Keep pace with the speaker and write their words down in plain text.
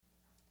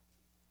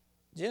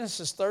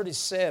Genesis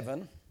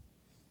 37,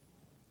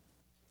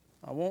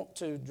 I want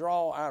to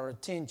draw our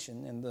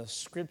attention in the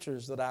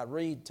scriptures that I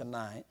read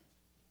tonight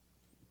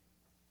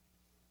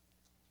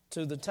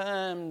to the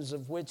times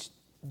of which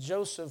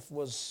Joseph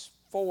was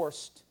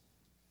forced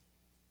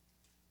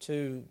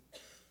to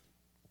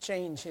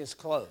change his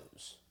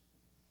clothes.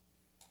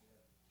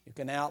 You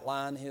can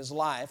outline his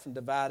life and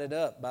divide it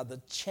up by the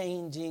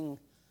changing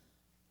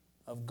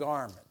of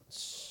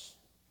garments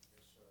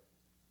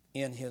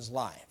in his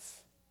life.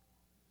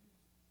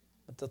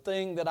 But the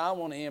thing that I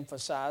want to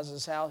emphasize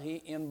is how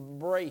he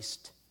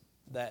embraced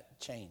that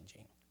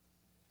changing.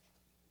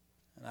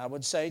 And I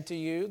would say to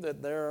you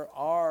that there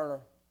are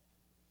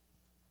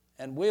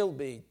and will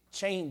be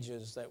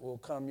changes that will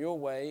come your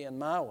way and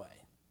my way.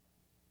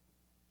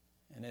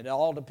 And it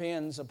all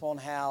depends upon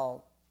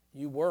how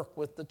you work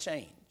with the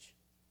change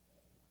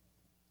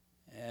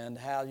and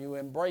how you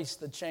embrace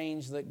the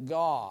change that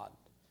God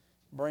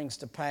brings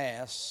to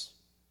pass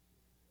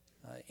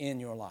in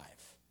your life.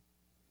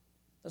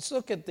 Let's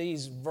look at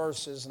these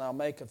verses, and I'll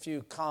make a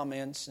few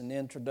comments in the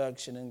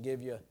introduction and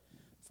give you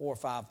 4 or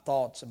 5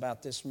 thoughts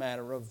about this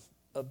matter of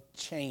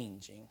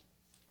changing.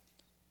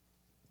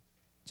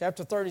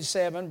 Chapter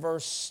 37,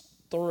 verse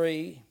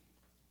 3.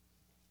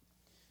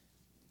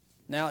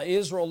 Now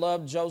Israel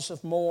loved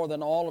Joseph more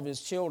than all of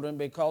his children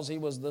because he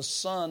was the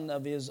son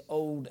of his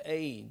old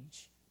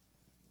age.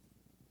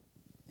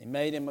 He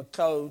made him a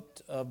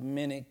coat of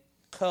many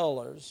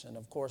colors, and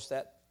of course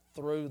that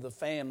threw the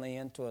family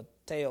into a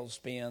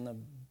tailspin of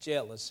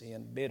jealousy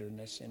and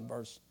bitterness in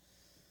verse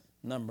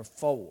number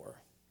 4.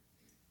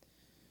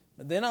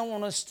 But then I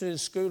want us to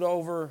scoot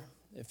over,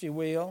 if you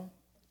will,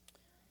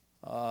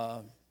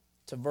 to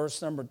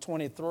verse number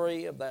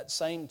 23 of that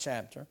same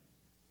chapter.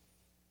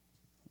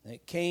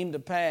 It came to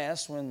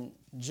pass when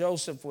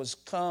Joseph was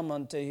come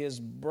unto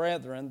his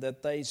brethren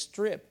that they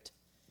stripped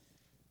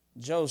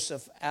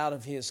Joseph out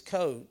of his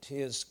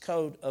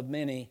coat of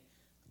many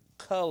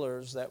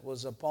colors that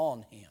was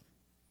upon him.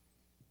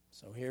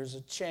 So here's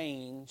a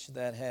change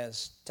that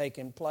has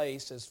taken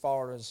place as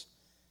far as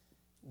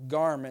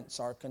garments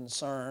are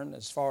concerned,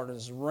 as far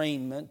as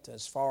raiment,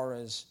 as far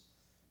as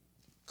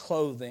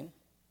clothing.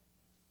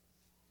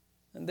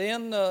 And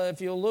then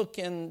if you look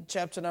in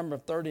chapter number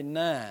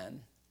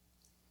 39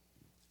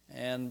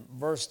 and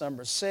verse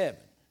number 7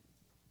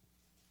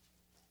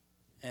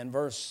 and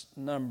verse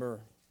number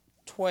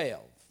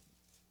 12.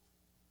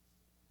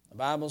 The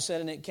Bible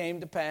said, and it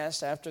came to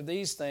pass after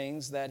these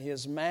things that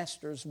his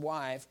master's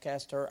wife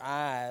cast her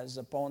eyes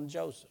upon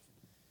Joseph.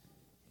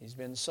 He's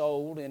been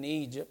sold in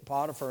Egypt.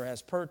 Potiphar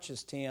has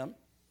purchased him.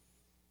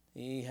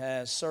 He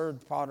has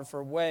served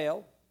Potiphar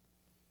well.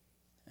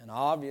 And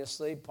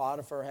obviously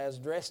Potiphar has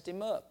dressed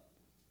him up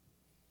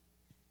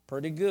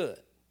pretty good.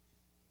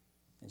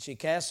 And she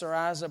cast her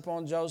eyes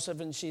upon Joseph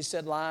and she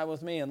said, lie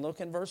with me. And look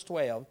in verse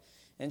 12.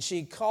 And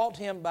she caught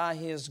him by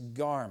his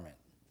garment,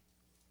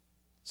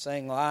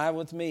 saying, lie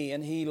with me.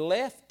 And he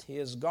left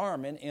his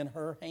garment in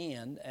her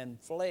hand and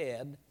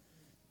fled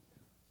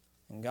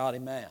and got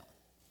him out.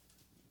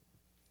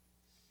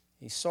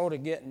 He's sort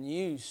of getting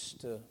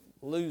used to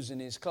losing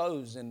his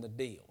clothes in the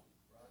deal.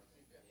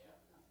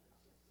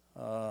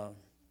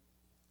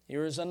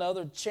 Here is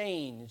another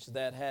change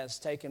that has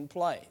taken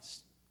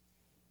place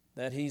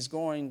that he's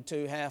going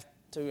to have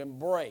to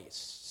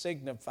embrace,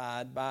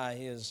 signified by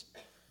his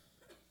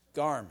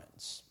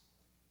garments.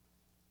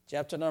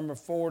 Chapter number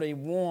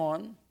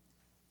 41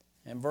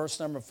 and verse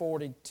number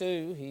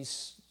 42,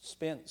 he's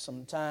spent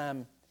some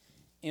time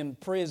in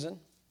prison.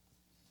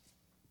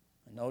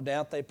 No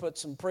doubt they put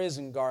some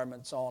prison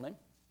garments on him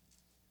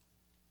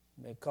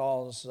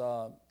because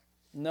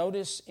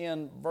notice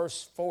in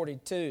verse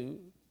 42,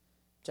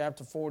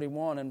 chapter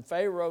 41, and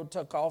Pharaoh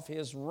took off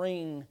his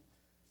ring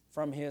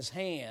from his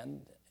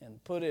hand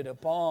and put it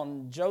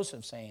upon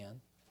Joseph's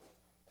hand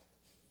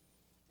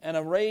and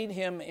arrayed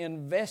him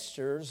in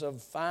vestures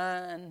of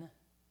fine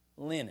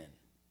linen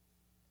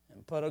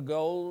and put a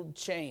gold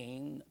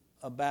chain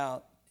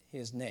about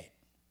his neck.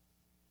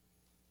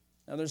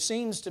 Now there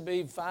seems to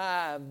be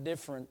 5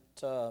 different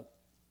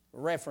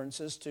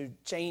references to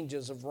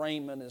changes of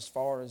raiment as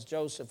far as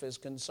Joseph is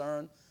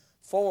concerned.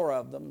 4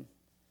 of them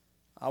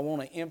I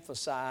want to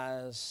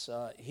emphasize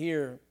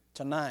here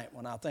tonight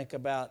when I think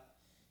about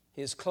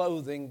his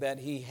clothing that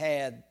he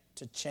had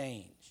to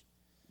change.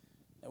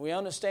 Now, we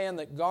understand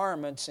that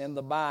garments in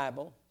the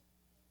Bible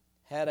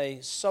had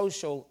a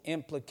social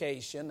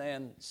implication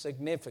and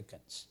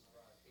significance.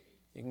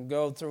 You can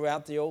go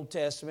throughout the Old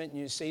Testament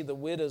and you see the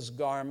widow's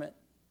garment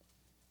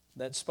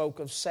that spoke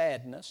of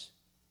sadness.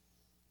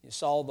 You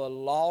saw the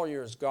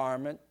lawyer's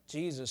garment.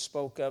 Jesus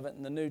spoke of it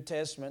in the New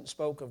Testament,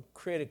 spoke of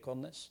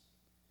criticalness.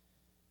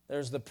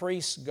 There's the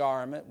priest's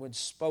garment, which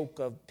spoke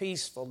of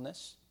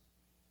peacefulness.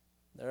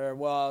 There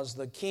was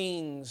the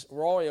king's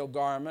royal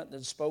garment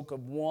that spoke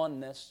of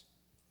oneness.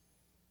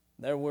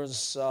 There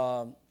was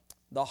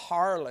the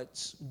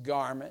harlot's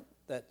garment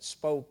that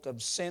spoke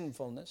of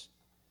sinfulness.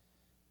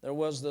 There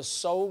was the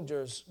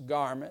soldier's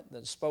garment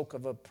that spoke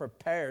of a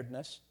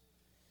preparedness.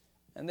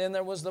 And then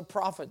there was the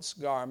prophet's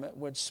garment,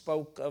 which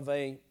spoke of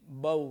a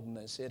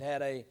boldness. It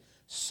had a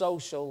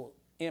social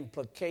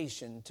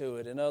implication to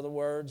it. In other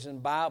words, in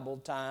Bible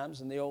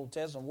times, in the Old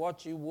Testament,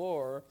 what you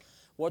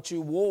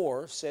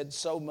wore said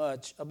so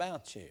much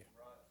about you.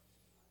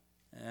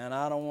 And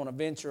I don't want to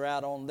venture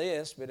out on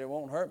this, but it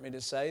won't hurt me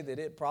to say that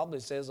it probably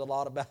says a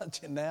lot about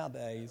you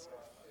nowadays.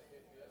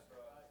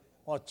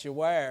 What you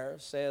wear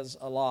says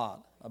a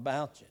lot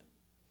about you.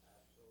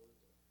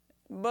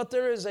 But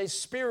there is a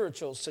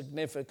spiritual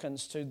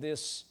significance to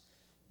this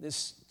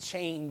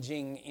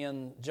changing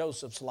in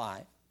Joseph's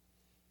life.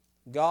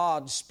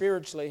 God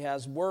spiritually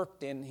has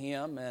worked in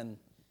him and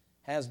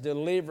has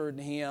delivered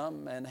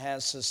him and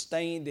has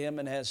sustained him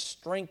and has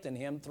strengthened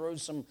him through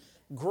some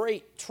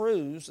great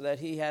truths that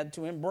he had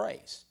to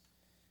embrace.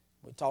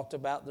 We talked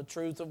about the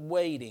truth of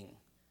waiting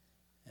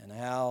and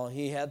how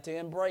he had to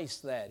embrace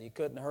that. He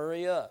couldn't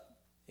hurry up.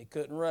 He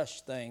couldn't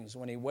rush things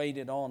when he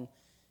waited on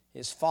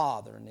his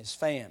father and his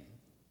family.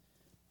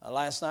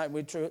 Last night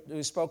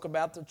we spoke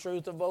about the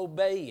truth of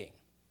obeying.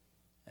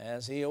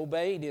 As he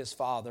obeyed his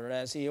father,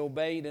 as he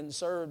obeyed and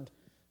served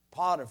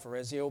Potiphar,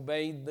 as he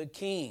obeyed the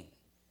king.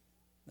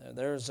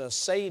 There's a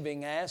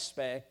saving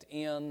aspect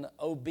in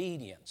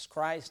obedience.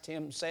 Christ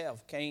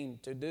himself came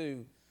to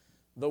do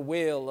the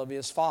will of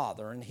his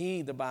Father, and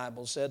he, the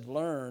Bible said,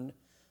 learned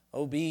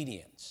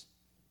obedience.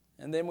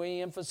 And then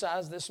we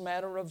emphasize this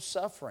matter of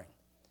suffering.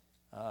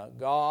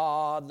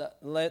 God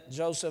let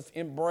Joseph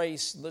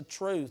embrace the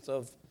truth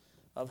of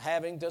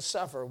having to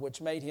suffer,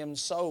 which made him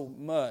so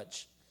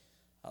much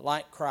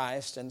like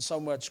Christ and so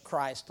much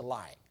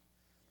Christ-like.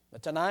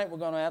 But tonight we're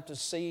going to have to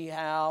see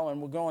how,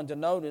 and we're going to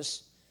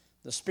notice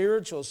the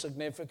spiritual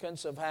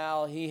significance of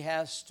how he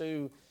has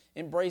to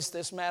embrace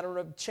this matter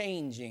of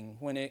changing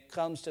when it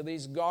comes to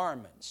these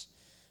garments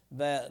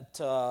that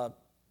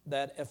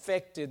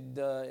affected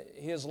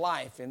his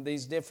life in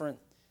these different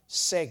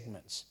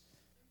segments.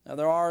 Now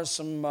there are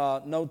some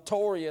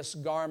notorious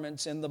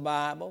garments in the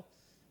Bible.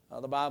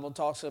 The Bible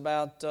talks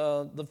about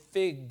the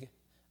fig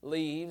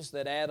leaves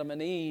that Adam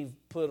and Eve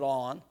put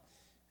on.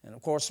 And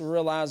of course we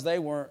realize they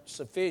weren't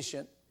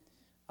sufficient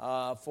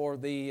for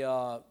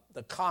the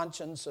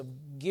conscience of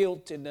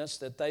guiltiness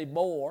that they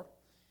bore.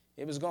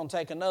 It was going to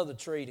take another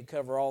tree to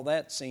cover all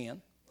that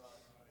sin.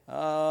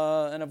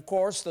 And of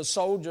course the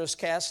soldiers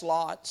cast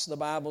lots, the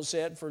Bible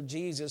said, for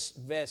Jesus'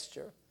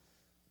 vesture.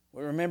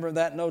 We remember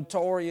that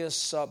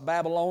notorious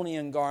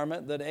Babylonian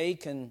garment that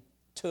Achan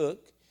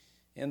took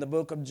in the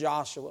book of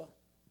Joshua.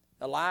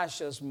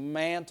 Elisha's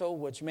mantle,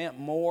 which meant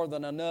more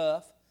than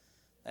enough.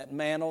 That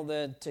mantle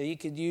that he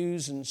could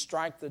use and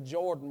strike the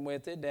Jordan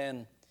with it,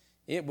 and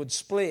it would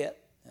split.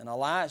 And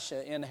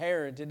Elisha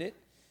inherited it,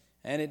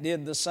 and it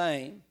did the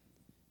same.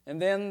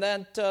 And then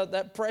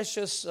that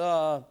precious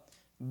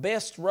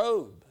best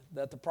robe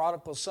that the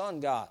prodigal son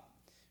got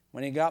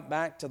when he got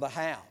back to the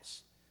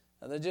house.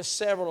 There are just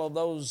several of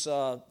those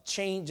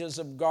changes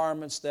of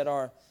garments that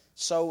are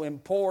so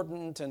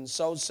important and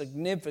so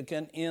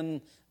significant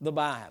in the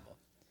Bible.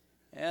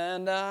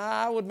 And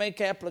I would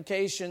make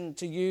application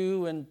to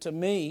you and to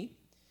me.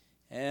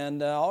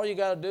 And all you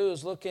got to do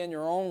is look in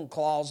your own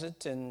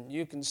closet and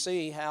you can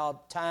see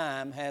how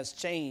time has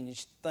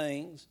changed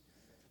things.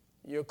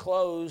 Your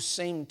clothes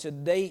seem to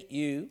date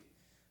you,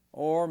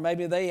 or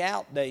maybe they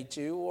outdate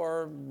you,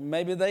 or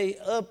maybe they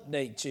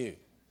update you.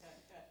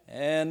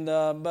 And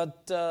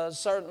but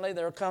certainly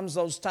there comes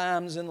those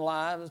times in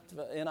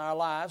our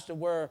lives to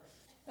where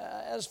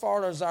as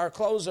far as our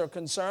clothes are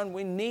concerned,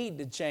 we need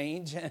to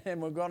change,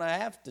 and we're going to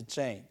have to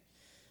change.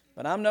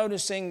 But I'm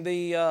noticing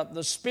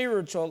the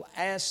spiritual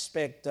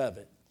aspect of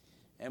it.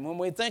 And when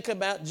we think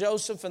about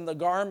Joseph and the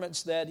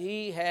garments that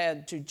he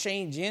had to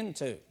change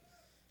into,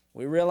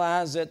 we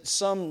realize that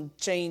some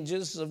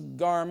changes of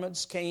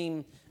garments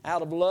came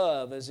out of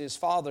love as his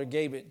father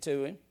gave it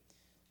to him.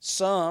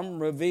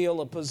 Some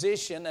reveal a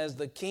position as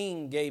the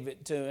king gave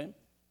it to him.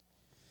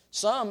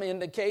 Some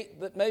indicate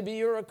that maybe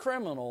you're a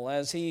criminal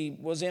as he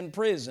was in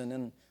prison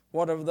and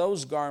whatever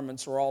those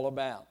garments were all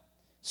about.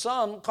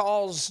 Some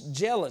cause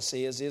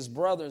jealousy as his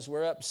brothers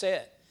were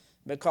upset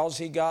because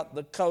he got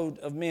the coat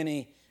of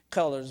many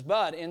colors.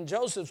 But in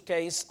Joseph's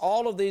case,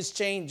 all of these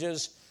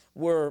changes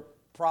were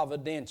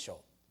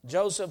providential.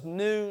 Joseph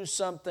knew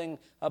something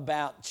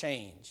about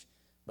change.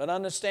 But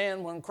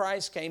understand, when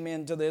Christ came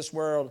into this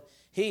world,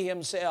 he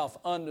himself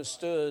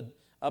understood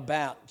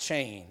about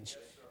change.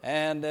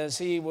 And as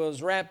he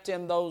was wrapped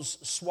in those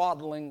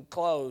swaddling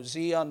clothes,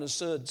 he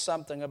understood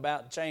something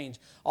about change.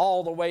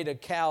 All the way to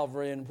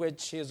Calvary, in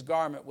which his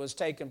garment was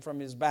taken from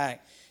his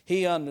back,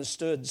 he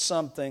understood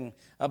something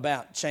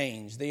about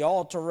change. The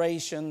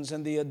alterations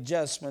and the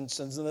adjustments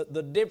and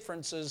the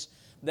differences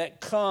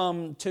that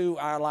come to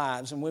our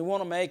lives. And we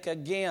want to make,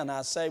 again,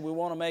 we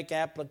want to make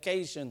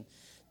application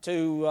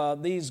to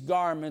these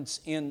garments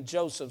in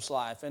Joseph's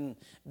life. And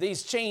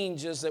these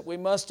changes that we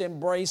must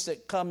embrace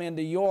that come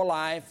into your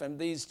life, and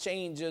these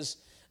changes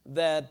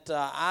that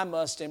I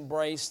must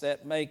embrace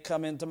that may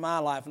come into my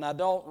life. And I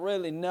don't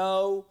really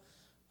know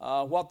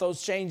what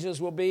those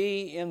changes will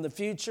be in the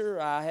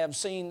future. I have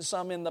seen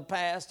some in the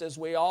past, as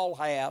we all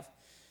have.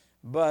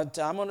 But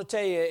I'm going to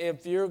tell you,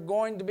 if you're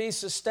going to be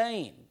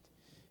sustained,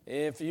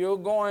 if you're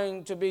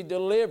going to be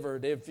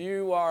delivered, if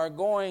you are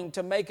going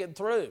to make it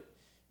through,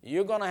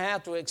 you're going to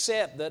have to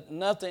accept that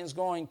nothing's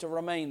going to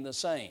remain the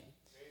same,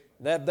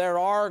 that there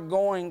are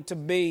going to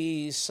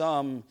be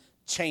some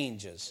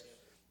changes.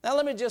 Now,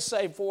 let me just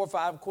say 4 or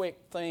 5 quick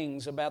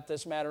things about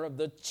this matter of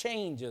the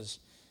changes.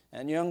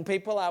 And young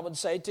people, I would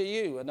say to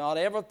you, not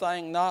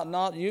everything,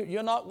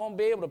 you're not going to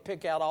be able to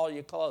pick out all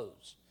your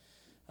clothes.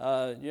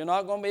 You're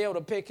not going to be able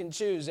to pick and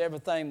choose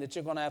everything that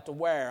you're going to have to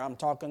wear. I'm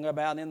talking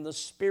about in the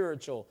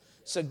spiritual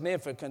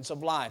significance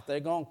of life. There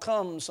are going to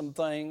come some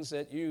things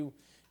that you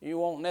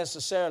won't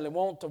necessarily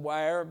want to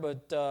wear,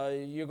 but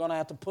you're going to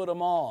have to put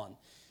them on.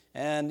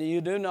 And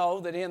you do know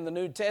that in the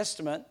New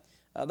Testament,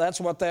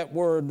 that's what that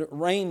word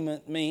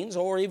raiment means,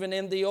 or even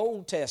in the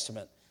Old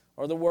Testament,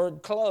 or the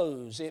word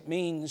clothes. It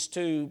means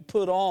to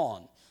put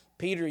on.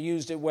 Peter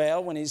used it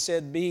well when he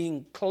said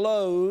being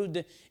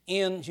clothed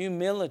in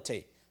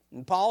humility.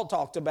 And Paul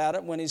talked about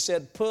it when he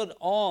said, put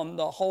on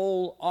the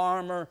whole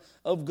armor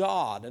of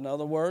God. In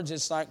other words,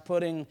 it's like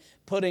putting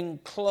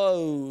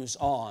clothes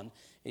on.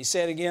 He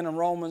said again in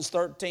Romans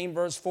 13,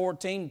 verse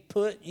 14,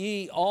 put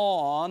ye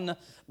on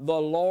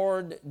the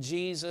Lord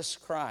Jesus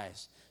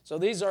Christ. So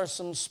these are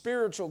some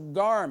spiritual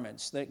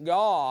garments that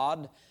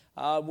God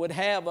would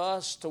have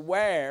us to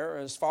wear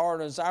as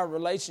far as our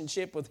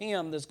relationship with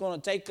Him that's going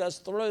to take us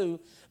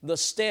through the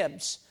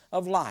steps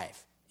of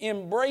life.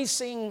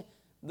 Embracing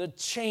the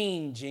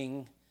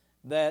changing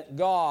that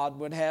God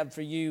would have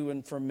for you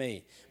and for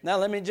me. Now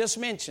let me just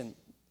mention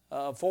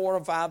 4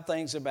 or 5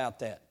 things about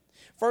that.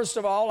 First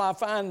of all, I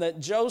find that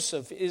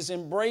Joseph is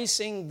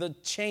embracing the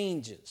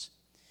changes.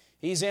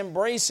 He's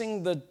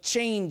embracing the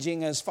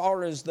changing as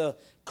far as the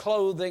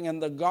clothing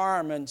and the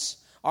garments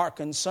are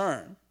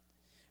concerned,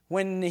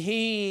 when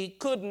he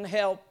couldn't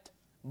help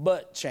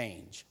but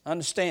change.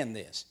 Understand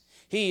this.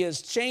 He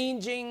is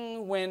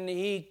changing when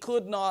he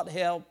could not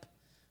help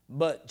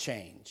but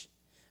change.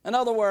 In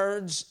other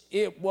words,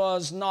 it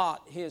was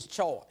not his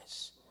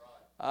choice.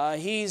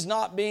 He's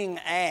not being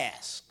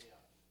asked.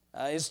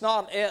 It's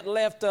not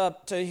left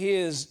up to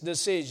his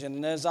decision.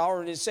 And as I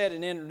already said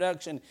in the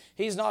introduction,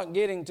 he's not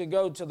getting to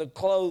go to the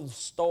clothes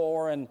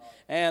store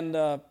and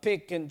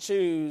pick and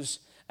choose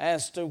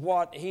as to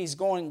what he's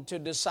going to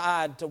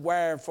decide to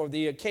wear for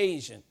the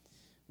occasion.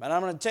 But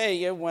I'm going to tell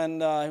you,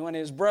 when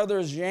his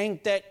brothers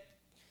yanked that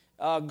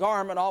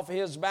garment off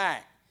his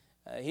back,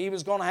 he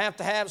was going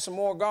to have some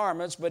more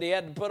garments, but he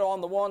had to put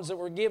on the ones that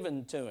were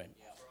given to him.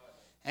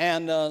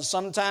 And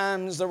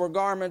sometimes there were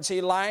garments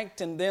he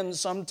liked, and then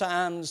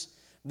sometimes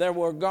there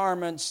were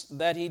garments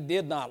that he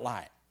did not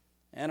like.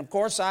 And of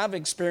course, I've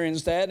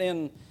experienced that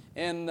in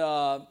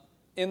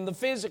the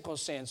physical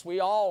sense.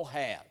 We all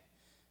have.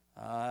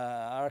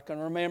 I can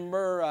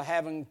remember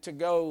having to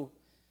go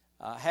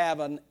have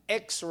an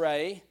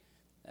X-ray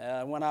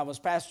when I was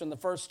pastoring the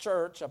first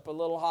church up a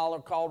little holler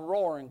called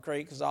Roaring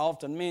Creek, as I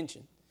often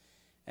mention,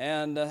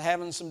 and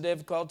having some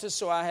difficulties,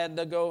 so I had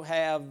to go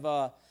have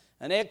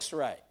an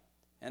X-ray.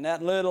 And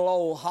that little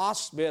old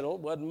hospital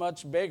wasn't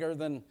much bigger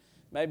than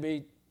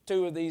maybe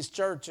 2 of these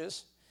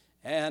churches.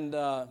 And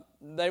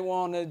they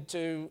wanted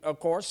to, of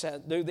course,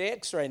 do the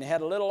X-ray. And they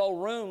had a little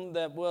old room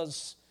that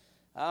wasn't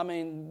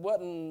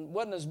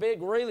as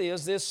big really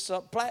as this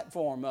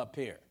platform up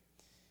here.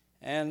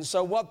 And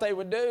so what they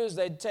would do is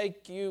they'd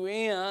take you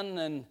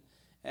in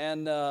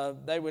and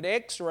they would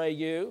X-ray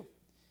you.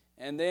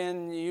 And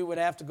then you would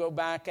have to go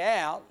back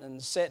out and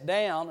sit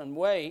down and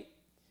wait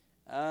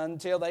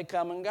until they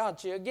come and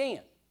got you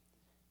again.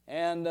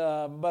 And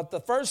but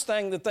the first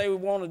thing that they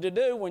wanted to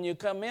do when you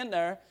come in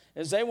there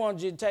is they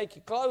wanted you to take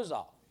your clothes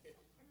off.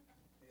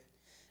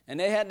 And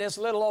they had this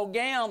little old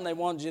gown they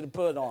wanted you to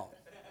put on.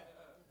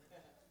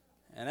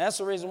 And that's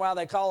the reason why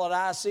they call it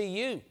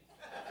ICU.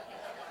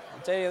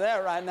 I'll tell you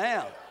that right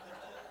now.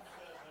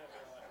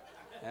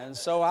 And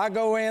so I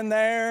go in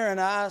there and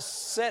I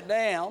sit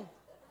down.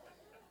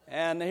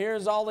 And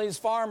here's all these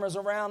farmers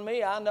around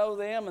me. I know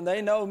them and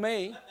they know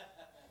me.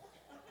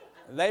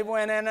 They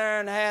went in there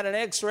and had an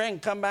X-ray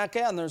and come back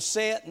out, and they're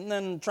sitting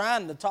and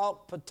trying to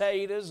talk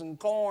potatoes and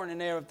corn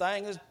and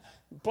everything. It's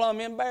plumb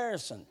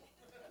embarrassing.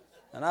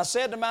 And I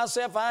said to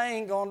myself, I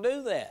ain't going to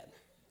do that.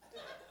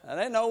 And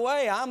there's no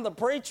way. I'm the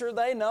preacher.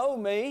 They know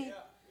me.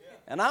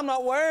 And I'm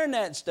not wearing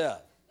that stuff.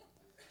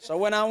 So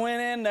when I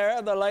went in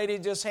there, the lady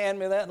just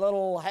handed me that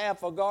little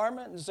half a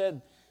garment and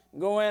said,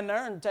 go in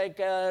there and take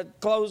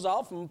clothes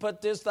off and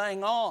put this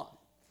thing on.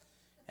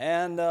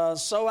 And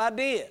so I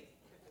did.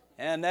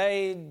 And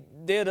they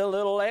did a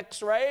little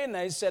X-ray, and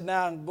they said,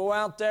 now go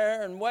out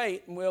there and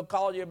wait, and we'll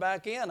call you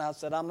back in. I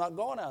said, I'm not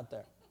going out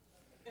there.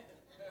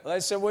 They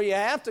said, well, you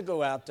have to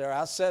go out there.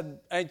 I said,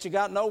 ain't you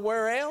got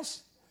nowhere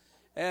else?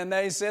 And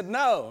they said,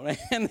 no.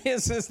 And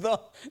this is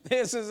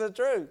the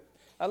truth.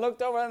 I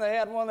looked over, and they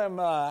had one of them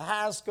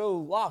high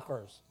school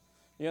lockers,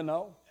 you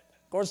know.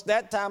 course,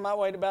 that time I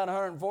weighed about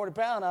 140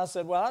 pounds. I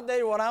said, well, I'll tell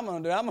you what I'm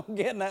going to do. I'm going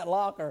to get in that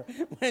locker.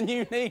 When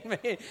you need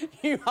me,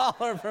 you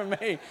holler for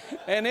me.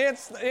 And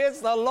it's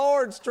the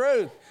Lord's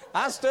truth.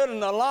 I stood in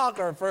the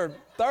locker for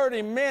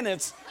 30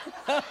 minutes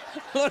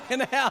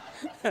looking out.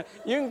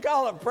 You can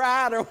call it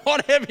pride or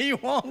whatever you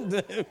want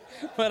to do.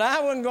 But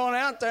I wasn't going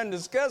out there and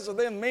discuss with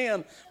them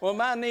men, well,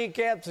 my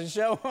kneecaps are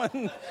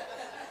showing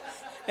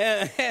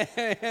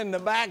and the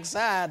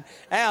backside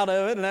out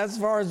of it, and that's as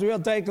far as we'll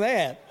take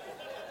that.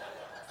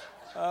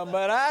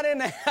 But I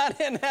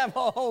didn't have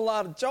a whole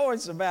lot of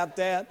choice about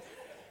that.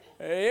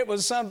 It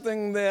was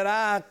something that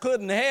I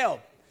couldn't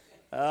help.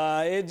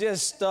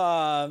 It's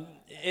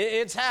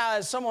how,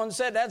 as someone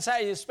said, that's how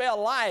you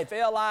spell life,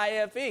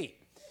 L-I-F-E.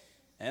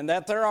 And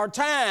that there are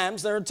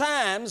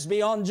times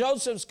beyond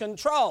Joseph's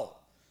control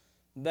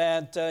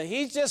that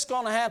he's just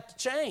going to have to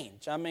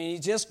change. I mean,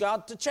 he's just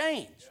got to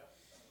change.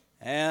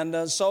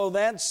 And so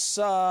that's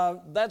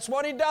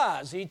what he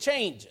does. He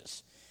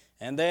changes.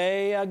 And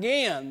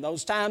again,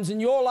 those times in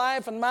your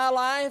life and my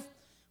life,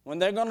 when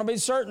there are going to be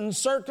certain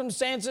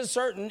circumstances,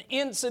 certain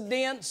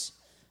incidents,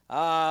 there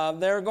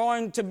are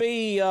going to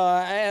be,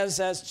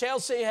 as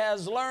Chelsea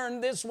has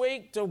learned this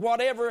week, to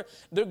whatever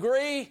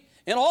degree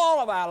in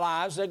all of our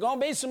lives, there are going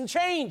to be some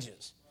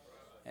changes.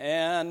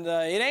 And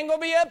it ain't going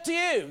to be up to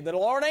you. The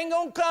Lord ain't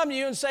going to come to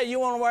you and say, you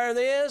want to wear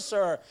this,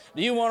 or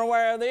do you want to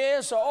wear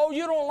this, or, oh,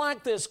 you don't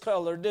like this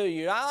color, do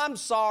you? I'm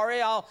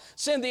sorry, I'll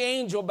send the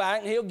angel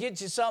back and he'll get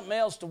you something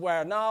else to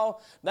wear. No,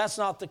 that's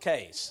not the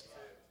case.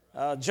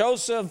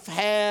 Joseph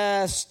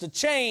has to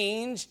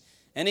change,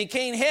 and he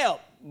can't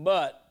help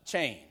but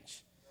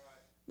change.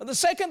 But the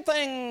second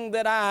thing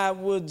that I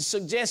would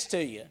suggest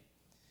to you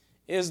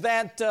is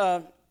that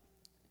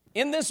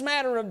in this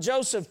matter of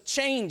Joseph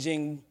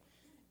changing,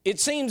 it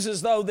seems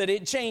as though that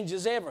it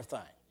changes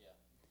everything.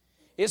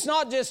 It's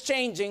not just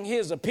changing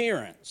his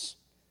appearance.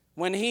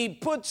 When he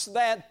puts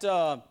that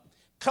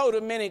coat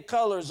of many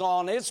colors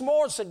on, it's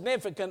more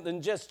significant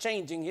than just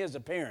changing his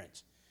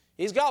appearance.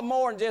 He's got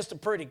more than just a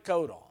pretty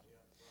coat on.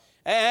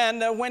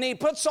 And when he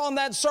puts on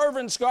that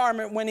servant's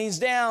garment when he's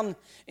down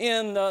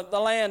in the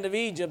land of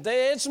Egypt,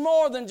 it's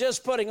more than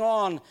just putting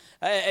on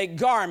a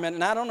garment.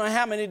 And I don't know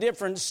how many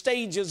different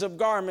stages of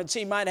garments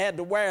he might have had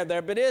to wear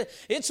there, but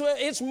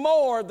it's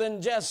more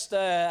than just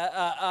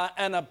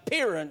an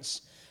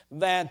appearance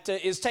that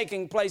is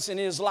taking place in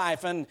his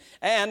life. And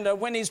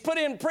when he's put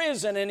in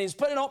prison and he's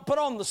put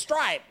on the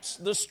stripes,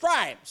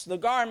 the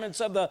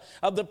garments of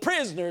the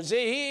prisoners,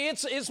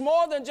 it's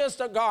more than just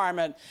a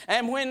garment.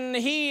 And when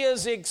he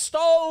is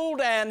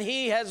extolled and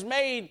he has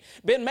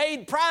been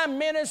made prime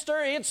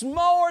minister, it's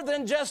more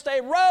than just a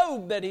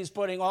robe that he's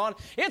putting on.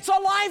 It's a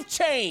life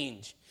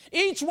change.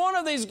 Each one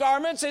of these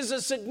garments is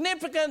a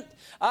significant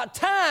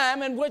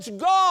time in which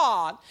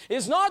God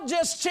is not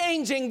just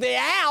changing the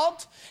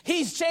out,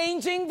 He's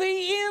changing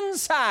the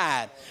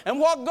inside. And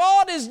what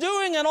God is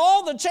doing in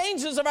all the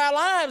changes of our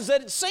lives,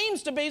 that it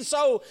seems to be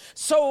so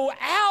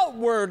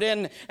outward,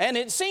 and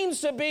it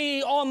seems to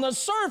be on the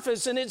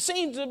surface, and it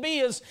seems to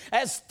be as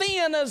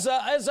thin as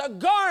a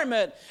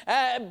garment.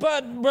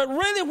 But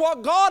really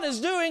what God is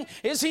doing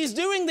is He's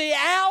doing the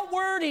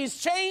outward, He's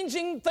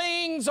changing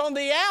things on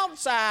the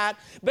outside,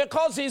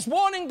 because He's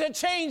wanting to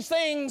change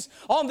things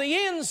on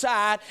the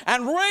inside.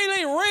 And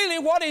really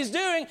what He's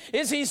doing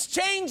is He's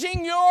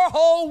changing your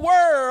whole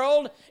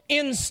world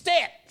in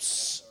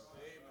steps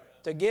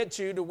to get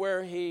you to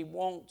where He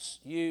wants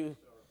you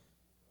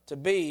to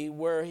be,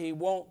 where He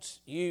wants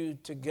you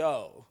to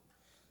go.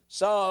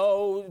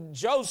 So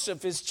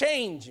Joseph is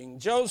changing.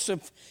 He's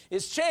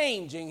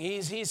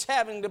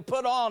having to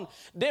put on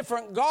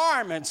different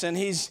garments, and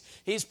he's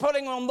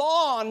putting them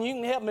on. You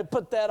can help me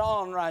put that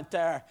on right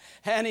there.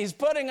 And he's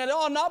putting it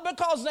on, not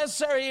because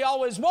necessarily he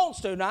always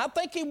wants to. Now, I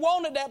think he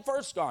wanted that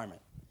first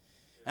garment.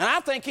 And I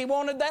think he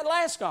wanted that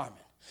last garment.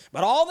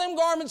 But all them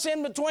garments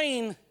in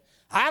between,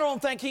 I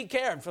don't think he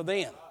cared for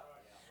them.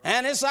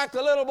 And it's like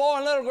the little boy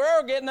and little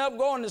girl getting up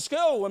going to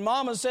school when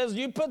mama says,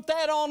 you put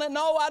that on it.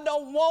 No, I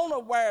don't want to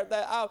wear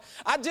that. I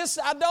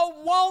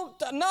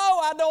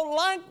don't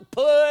like,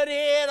 put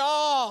it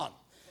on.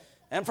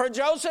 And for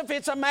Joseph,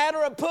 it's a matter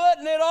of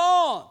putting it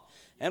on.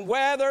 And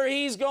whether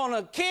he's going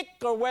to kick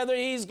or whether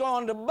he's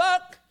going to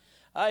buck,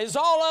 is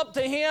all up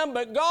to him,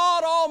 but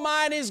God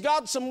Almighty's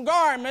got some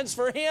garments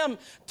for him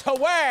to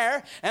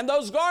wear, and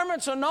those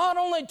garments are not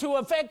only to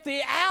affect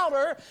the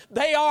outer,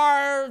 they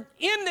are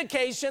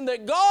indication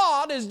that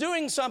God is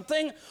doing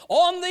something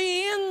on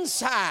the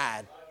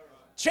inside.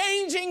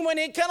 Changing when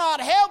He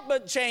cannot help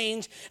but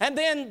change, and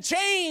then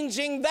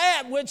changing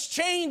that which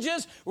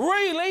changes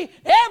really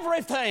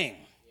everything.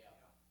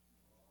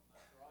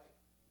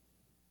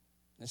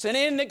 It's an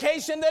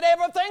indication that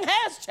everything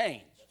has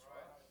changed.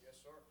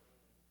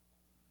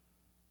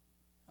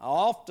 I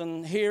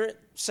often hear it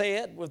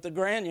said with the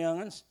grand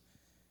young'uns,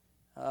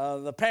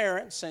 the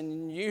parents,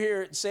 and you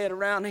hear it said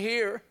around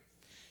here,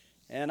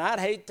 and I'd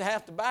hate to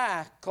have to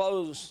buy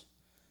clothes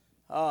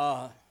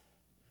for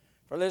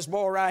this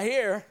boy right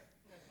here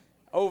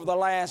over the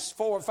last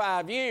 4 or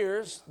 5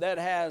 years that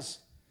has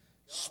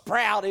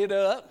sprouted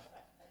up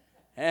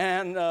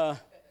And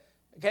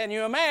can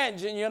you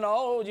imagine,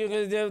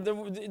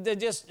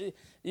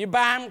 you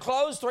buy them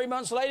clothes, 3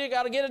 months later you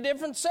got to get a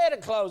different set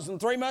of clothes, and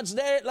 3 months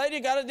later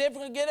you got to get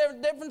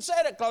a different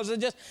set of clothes.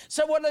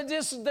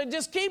 They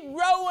just keep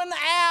growing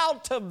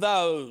out of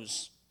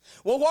those.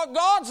 Well, what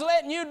God's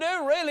letting you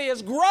do really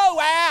is grow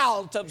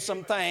out of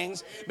some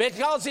things,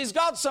 because He's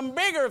got some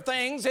bigger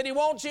things that He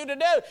wants you to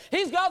do.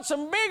 He's got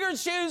some bigger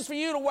shoes for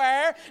you to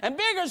wear and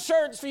bigger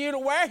shirts for you to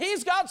wear.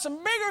 He's got some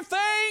bigger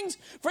things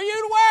for you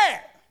to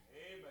wear.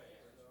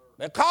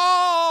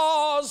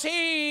 Because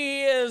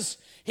He is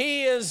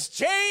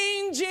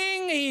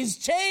changing. He's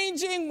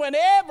changing when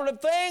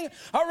everything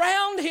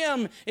around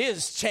Him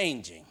is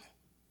changing.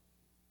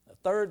 The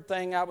third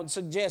thing I would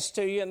suggest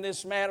to you in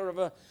this matter of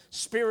a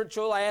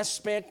spiritual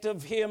aspect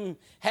of Him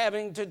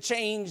having to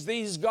change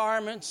these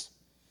garments,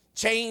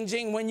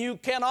 changing when you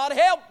cannot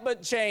help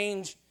but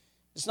change.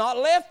 It's not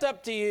left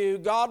up to you.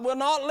 God will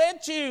not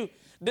let you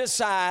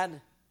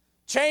decide.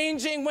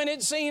 Changing when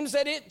it seems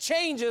that it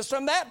changes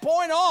from that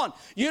point on.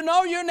 You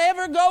know you're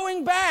never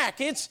going back.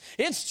 It's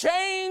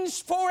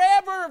changed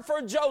forever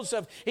for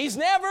Joseph. He's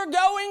never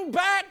going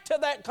back to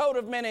that coat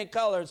of many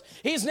colors.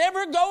 He's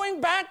never going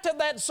back to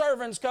that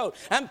servant's coat.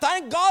 And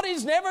thank God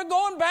he's never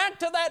going back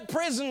to that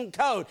prison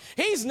coat.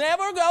 He's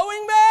never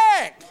going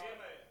back.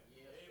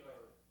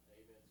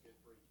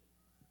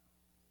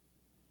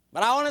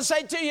 But I want to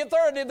say to you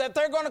thirdly that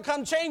there are going to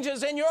come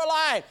changes in your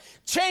life.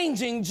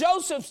 Changing.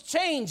 Joseph's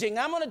changing.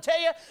 I'm going to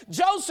tell you,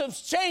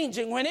 Joseph's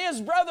changing. When his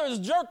brothers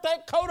jerk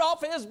that coat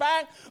off his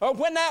back, or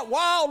when that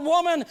wild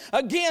woman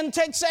again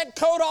takes that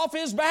coat off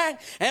his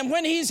back, and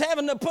when he's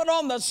having to put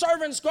on the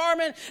servant's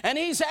garment, and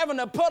he's having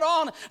to put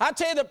on, I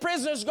tell you, the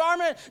prisoner's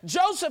garment,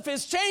 Joseph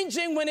is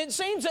changing when it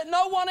seems that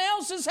no one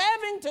else is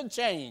having to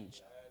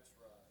change.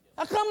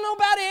 How come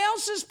nobody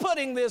else is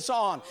putting this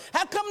on?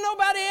 How come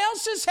nobody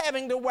else is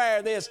having to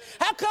wear this?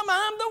 How come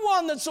I'm the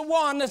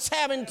one that's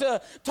having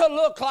to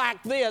look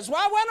like this?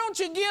 Why don't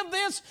you give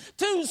this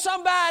to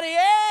somebody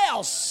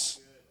else?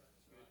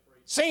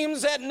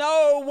 Seems that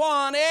no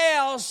one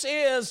else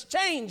is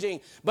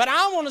changing. But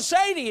I want to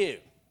say to you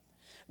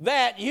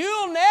that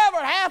you'll never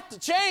have to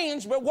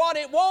change, but what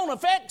it won't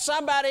affect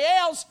somebody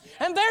else,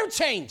 and they're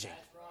changing.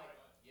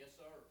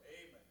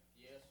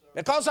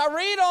 Because I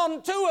read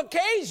on 2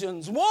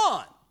 occasions.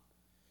 One,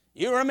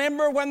 you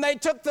remember when they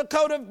took the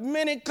coat of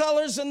many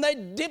colors and they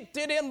dipped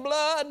it in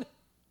blood,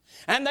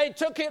 and they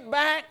took it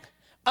back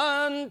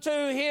unto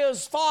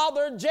his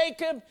father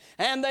Jacob,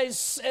 and they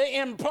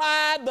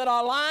implied that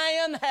a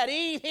lion had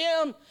eaten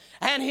him,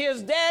 and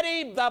his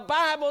daddy, the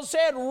Bible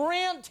said,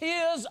 rent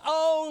his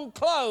own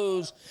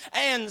clothes,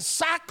 and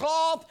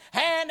sackcloth,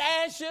 and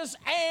ashes,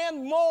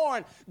 and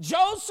mourn.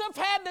 Joseph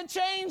had to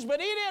change, but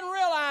he didn't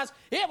realize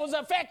it was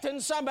affecting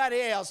somebody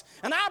else.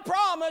 And I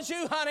promise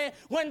you, honey,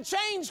 when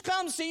change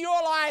comes to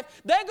your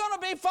life, there are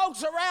going to be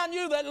folks around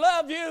you that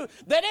love you,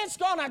 that it's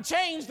going to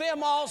change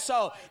them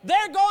also.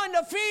 They're going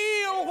to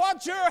feel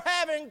what you're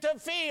having to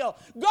feel.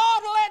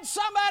 God let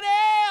somebody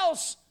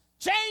else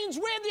change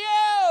with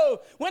you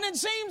when it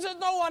seems that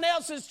no one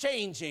else is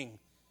changing.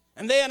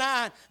 And then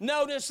I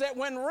noticed that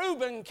when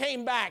Reuben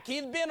came back,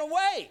 he'd been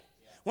away.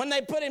 When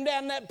they put him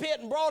down in that pit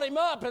and brought him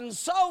up and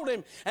sold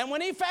him. And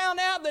when he found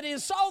out that he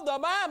sold, the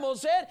Bible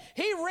said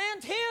he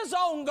rent his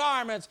own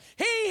garments.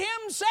 He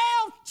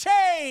himself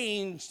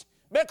changed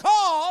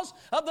because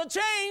of the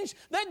change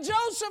that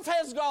Joseph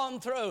has gone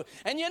through.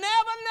 And you never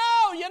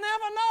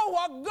know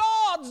what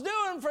God's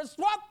doing for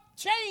what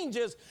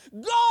changes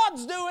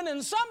God's doing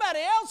in somebody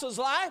else's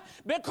life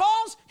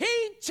because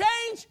He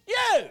changed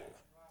you.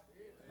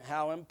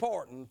 How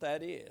important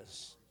that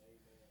is.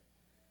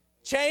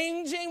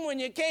 Changing when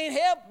you can't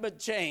help but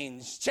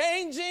change.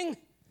 Changing,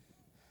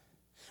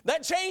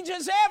 that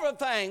changes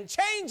everything.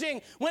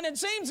 Changing when it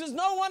seems as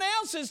no one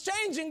else is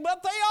changing,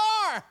 but they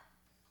are.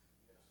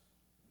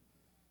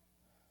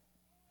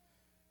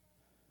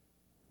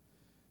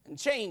 And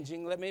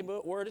changing, let me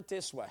word it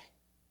this way.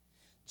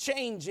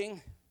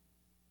 Changing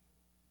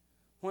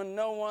when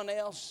no one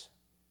else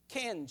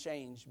can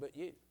change but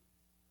you.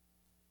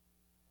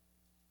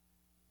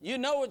 You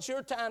know it's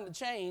your time to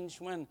change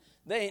when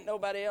there ain't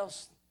nobody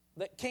else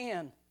that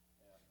can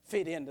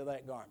fit into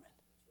that garment.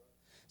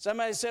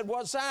 Somebody said,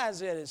 what size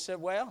is it? It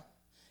said, well,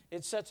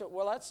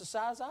 that's the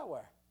size I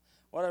wear.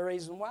 Well, the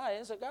reason why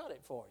is I got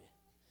it for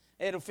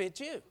you. It'll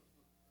fit you.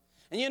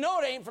 And you know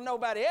it ain't for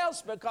nobody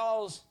else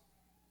because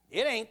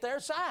it ain't their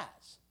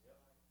size.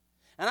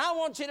 And I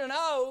want you to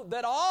know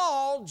that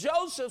all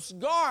Joseph's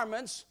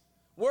garments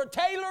were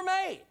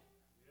tailor-made.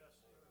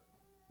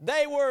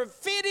 They were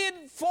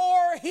fitted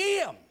for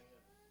him.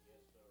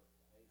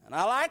 And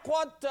I like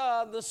what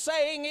the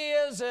saying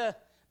is,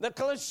 the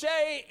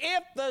cliche,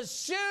 if the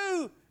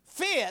shoe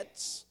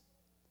fits,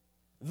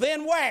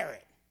 then wear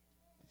it.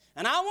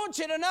 And I want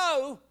you to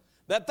know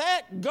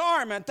that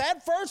garment,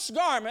 that first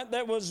garment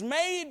that was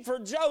made for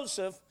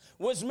Joseph,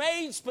 was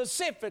made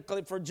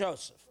specifically for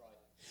Joseph.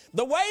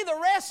 The way the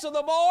rest of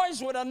the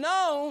boys would have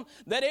known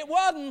that it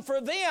wasn't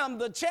for them,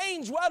 the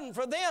change wasn't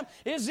for them,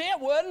 is it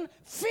wouldn't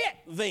fit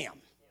them.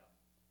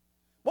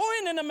 Boy,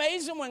 isn't it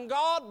amazing when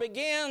God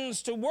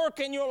begins to work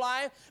in your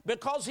life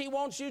because He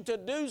wants you to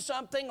do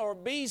something or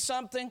be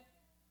something?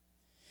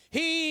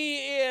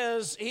 He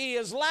is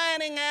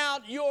lining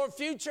out your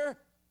future,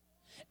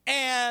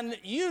 and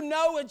you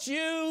know it's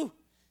you,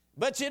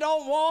 but you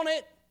don't want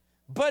it,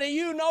 but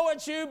you know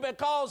it's you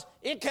because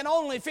it can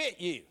only fit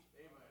you.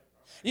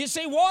 You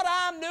see, what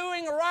I'm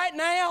doing right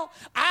now,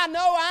 I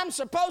know I'm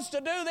supposed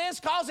to do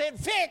this because it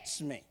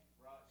fits me.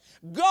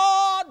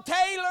 God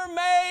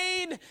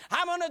tailor-made,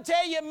 I'm going to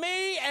tell you,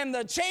 me and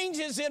the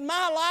changes in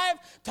my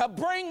life to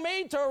bring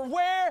me to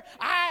where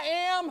I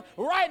am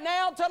right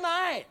now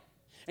tonight.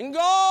 And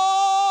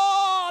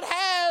God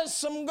has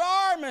some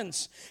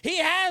garments. He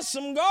has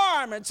some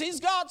garments. He's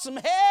got some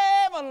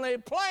heavenly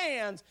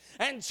plans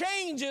and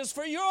changes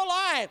for your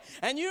life.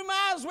 And you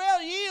might as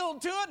well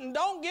yield to it and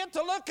don't get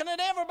to looking at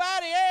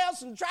everybody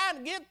else and trying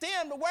to get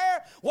them to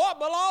wear what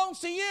belongs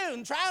to you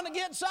and trying to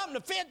get something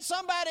to fit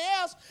somebody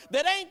else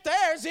that ain't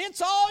theirs.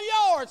 It's all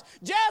yours.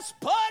 Just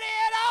put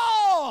it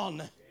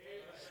on.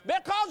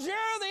 Because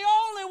you're the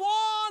only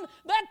one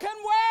that can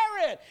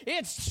wear it.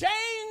 It's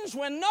changed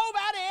when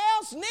nobody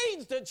else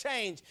needs to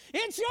change.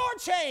 It's your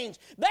change.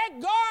 That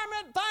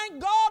garment,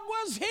 thank God,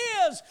 was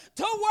His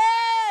to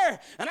wear.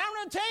 And I'm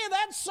going to tell you,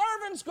 that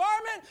servant's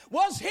garment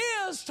was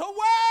His to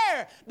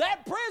wear.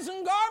 That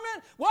prison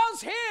garment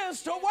was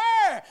His to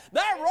wear.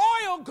 That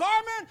royal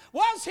garment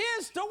was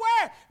His to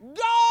wear.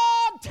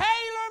 God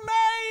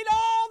tailor-made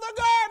all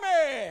the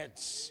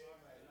garments.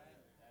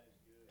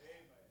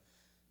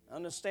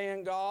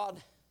 Understand,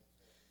 God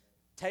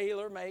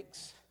tailor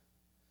makes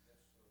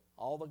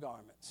all the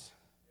garments.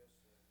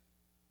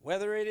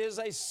 Whether it is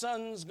a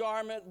son's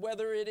garment,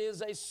 whether it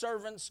is a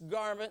servant's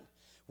garment,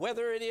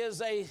 whether it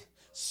is a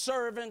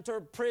servant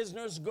or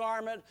prisoner's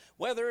garment,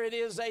 whether it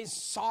is a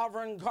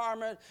sovereign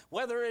garment,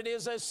 whether it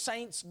is a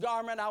saint's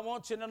garment, I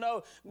want you to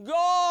know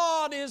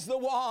God is the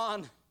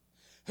one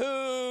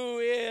who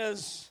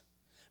is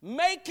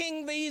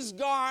making these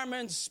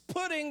garments,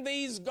 putting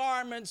these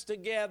garments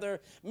together,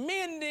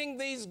 mending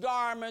these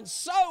garments,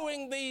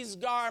 sewing these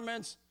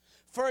garments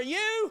for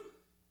you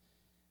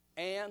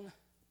and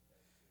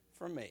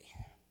for me.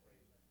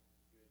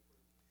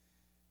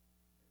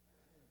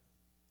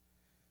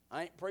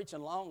 I ain't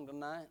preaching long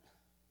tonight.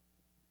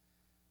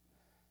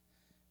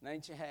 And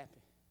ain't you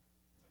happy?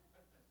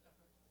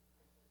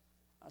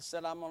 I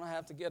said I'm going to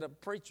have to get a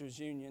preachers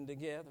union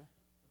together.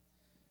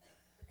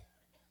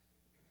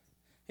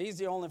 He's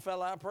the only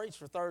fellow I preach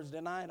for Thursday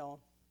night on.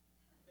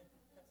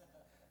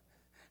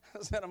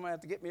 I said I'm going to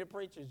have to get me a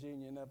preachers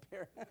union up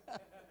here.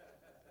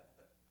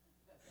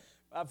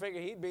 I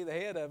figured he'd be the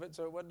head of it,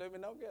 so it wouldn't do me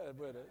no good,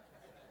 would it?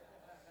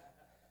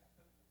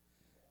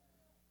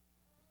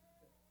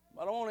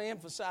 But I want to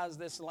emphasize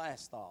this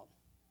last thought.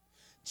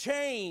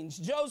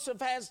 Change. Joseph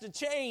has to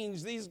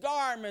change these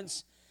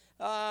garments.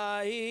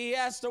 He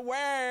has to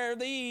wear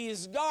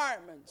these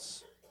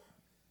garments.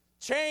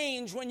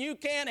 Change when you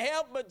can't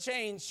help but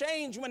change.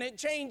 Change when it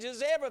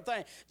changes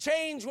everything.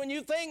 Change when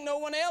you think no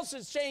one else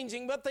is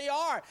changing, but they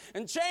are.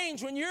 And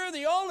change when you're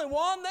the only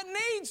one that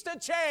needs to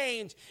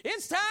change.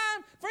 It's time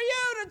for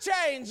you to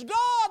change.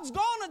 God's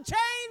going to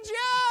change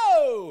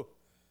you.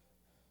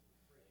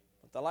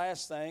 But the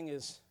last thing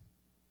is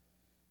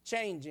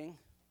changing,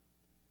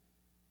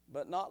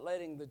 but not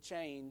letting the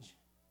change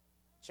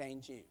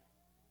you.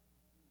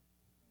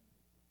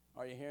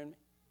 Are you hearing me?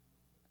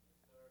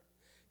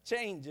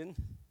 Changing,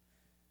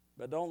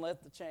 but don't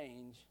let the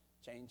change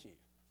you.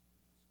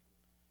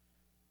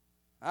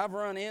 I've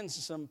run into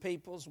some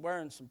people's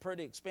wearing some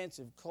pretty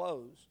expensive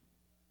clothes.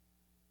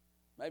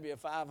 Maybe a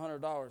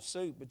 $500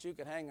 suit, but you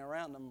could hang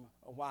around them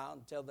a while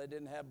until they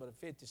didn't have but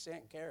a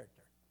 50-cent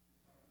character.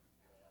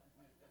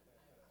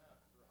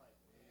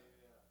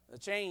 The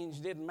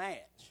change didn't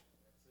match.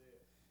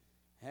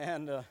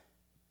 And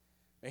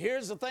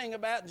here's the thing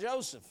about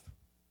Joseph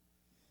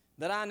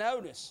that I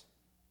noticed.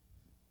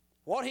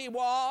 What he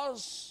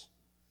was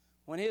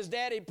when his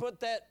daddy put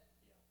that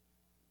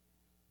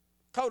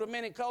coat of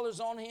many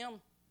colors on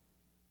him,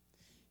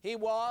 he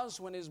was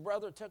when his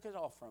brother took it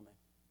off from him.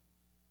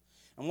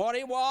 And what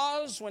he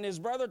was when his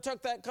brother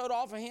took that coat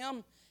off of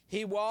him,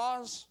 he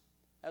was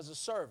as a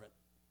servant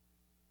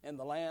in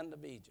the land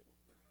of Egypt.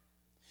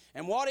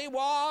 And what he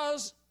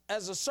was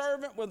as a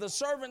servant with a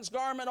servant's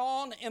garment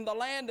on in the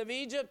land of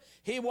Egypt,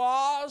 he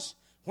was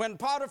when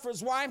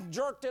Potiphar's wife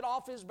jerked it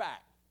off his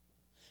back.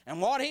 And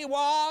what he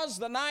was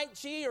the night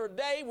she or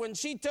day when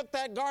she took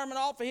that garment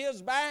off of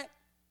his back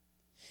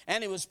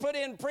and he was put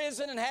in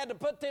prison and had to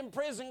put them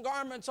prison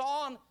garments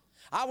on,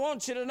 I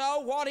want you to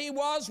know what he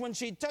was when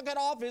she took it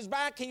off his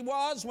back, he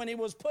was when he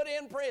was put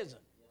in prison.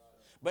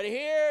 But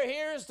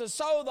here's to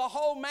sew the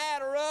whole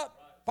matter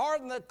up.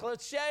 pardon the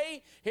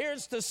cliche,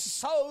 here's to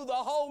sew the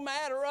whole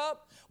matter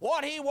up.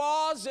 What he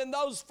was in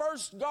those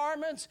first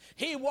garments,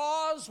 he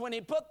was when he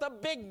put the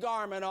big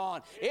garment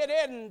on. It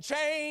didn't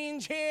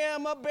change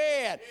him a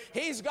bit.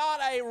 He's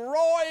got a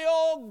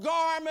royal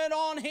garment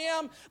on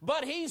him,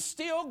 but he's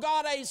still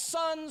got a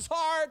son's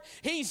heart.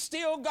 He's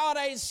still got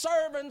a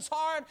servant's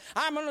heart.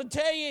 I'm going to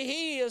tell you,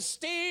 he is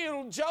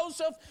still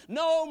Joseph,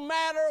 no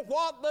matter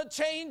what the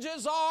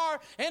changes are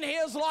in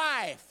his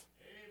life.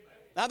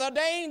 Now the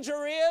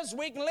danger is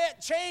we can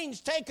let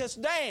change take us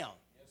down.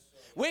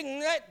 We can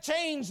let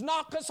change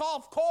knock us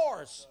off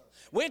course.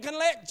 We can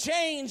let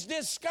change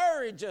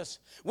discourage us.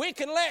 We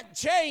can let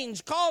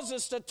change cause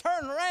us to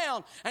turn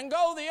around and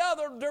go the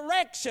other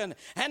direction.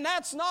 And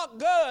that's not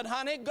good,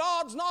 honey.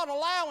 God's not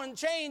allowing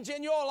change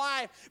in your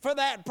life for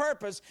that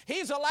purpose.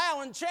 He's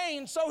allowing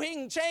change so He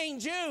can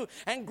change you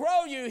and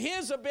grow you,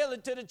 His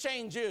ability to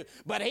change you.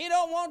 But He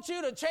don't want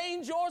you to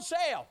change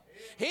yourself.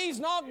 He's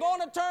not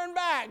going to turn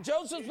back.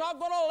 Joseph's not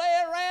going to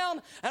lay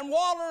around and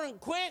waller and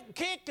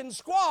kick and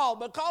squall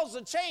because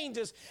of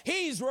changes.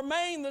 He's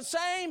remained the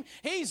same.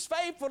 He's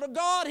faithful to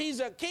God.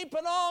 He's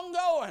keeping on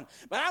going.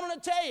 But I'm going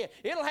to tell you,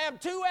 it'll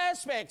have two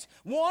aspects.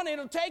 One,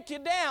 it'll take you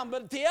down.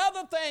 But the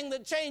other thing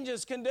that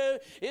changes can do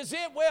is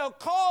it will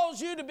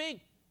cause you to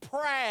be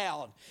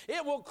proud.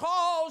 It will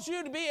cause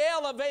you to be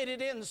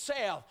elevated in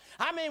self.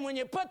 I mean, when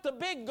you put the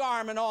big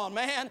garment on,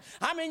 man,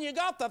 I mean, you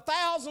got the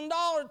 $1,000,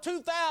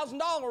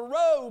 $2,000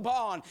 robe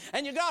on,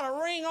 and you got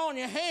a ring on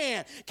your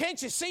hand.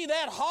 Can't you see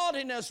that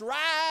haughtiness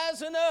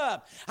rising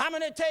up? I'm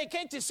going to tell you,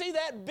 can't you see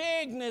that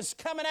bigness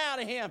coming out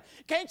of him?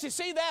 Can't you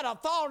see that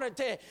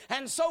authority?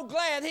 And so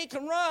glad he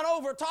can run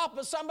over top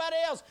of somebody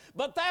else.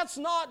 But that's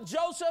not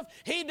Joseph.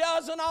 He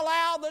doesn't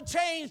allow the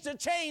change to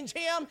change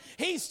him.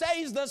 He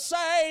stays the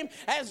same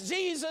as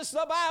Jesus,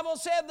 the Bible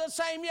said, the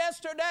same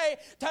yesterday,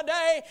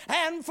 today,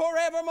 and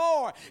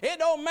forevermore. It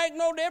don't make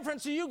no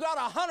difference if you got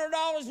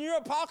 $100 in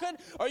your pocket,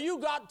 or you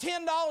got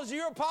 $10 in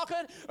your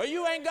pocket, or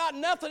you ain't got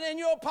nothing in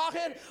your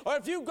pocket, or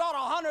if you got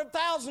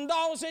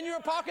 $100,000 in your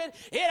pocket.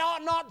 It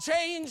ought not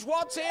change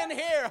what's in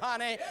here,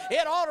 honey.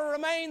 It ought to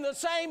remain the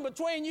same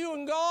between you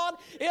and God.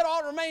 It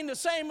ought to remain the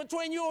same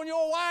between you and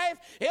your wife.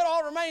 It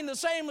ought to remain the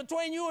same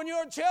between you and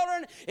your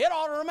children. It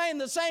ought to remain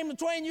the same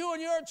between you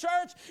and your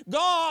church.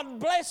 God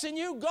blessing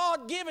you,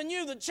 God giving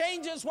you the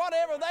changes,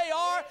 whatever they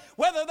are,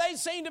 whether they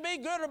seem to be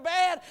good or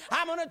bad.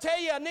 I'm going to tell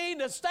you, I need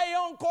to stay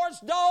on course.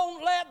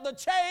 Don't let the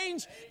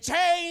change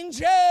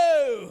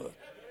you.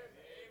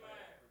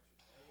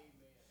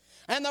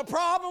 And the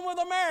problem with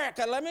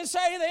America, let me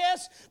say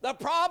this, the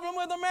problem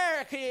with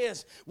America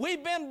is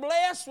we've been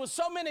blessed with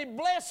so many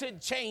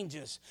blessed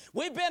changes.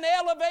 We've been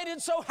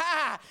elevated so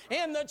high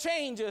in the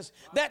changes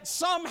that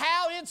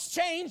somehow it's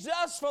changed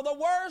us for the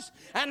worse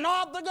and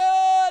not the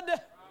good.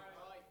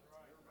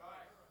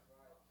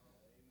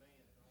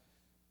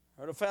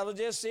 Heard a fellow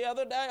just the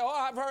other day,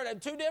 I've heard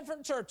at two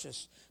different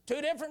churches.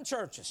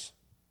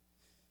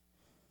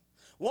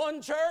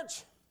 One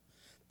church,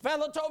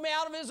 fellow told me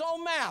out of his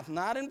own mouth, and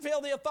I didn't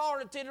feel the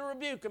authority to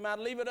rebuke him. I'd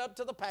leave it up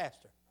to the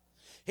pastor.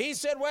 He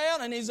said,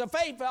 well, and he's a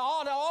faithful,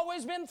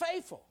 always been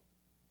faithful,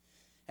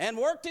 and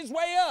worked his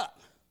way up,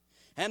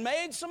 and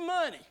made some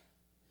money.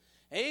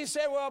 And he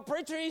said, well,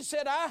 preacher, he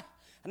said,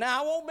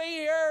 now I won't be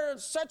here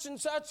such and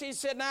such. He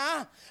said,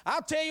 now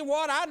I'll tell you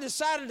what, I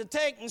decided to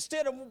take,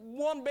 instead of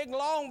one big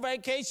long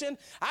vacation,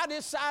 I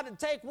decided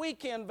to take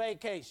weekend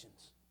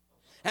vacations.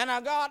 And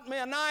I got me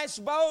a nice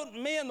boat,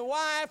 and me and the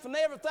wife and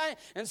everything,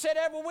 and said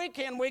every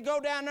weekend we go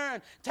down there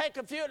and take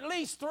at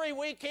least 3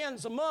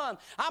 weekends a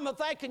month. I'm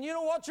thinking, you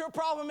know what your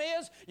problem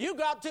is? You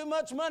got too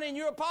much money in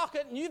your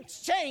pocket, and you've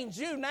changed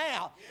you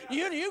now.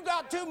 You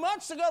got too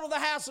much to go to the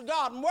house of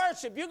God and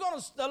worship. You're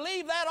going to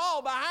leave that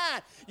all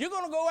behind. You're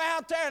going to go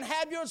out there and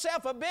have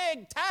yourself a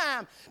big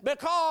time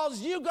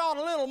because you got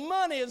a little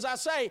money, as I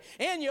say,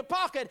 in your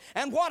pocket.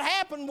 And what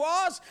happened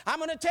was, I'm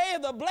going to tell you,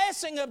 the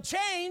blessing of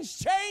change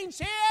changed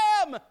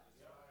him.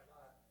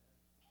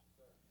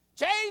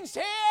 Changed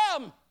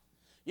him.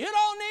 You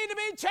don't need to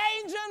be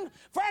changing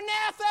for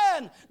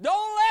nothing.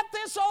 Don't let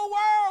this old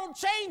world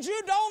change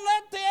you. Don't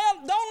let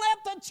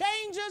the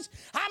changes.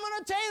 I'm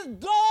going to tell you,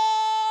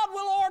 God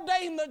will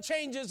ordain the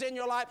changes in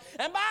your life.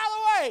 And by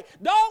the way,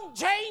 don't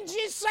change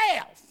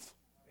yourself.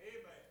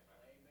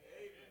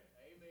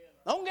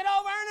 Don't get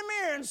over in the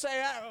mirror and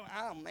say,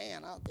 oh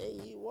man, I'll tell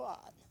you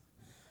what,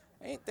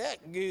 ain't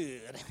that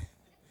good.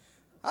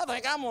 I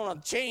think I'm going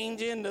to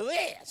change into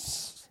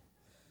this.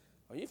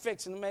 Well, you're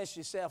fixing to mess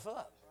yourself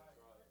up.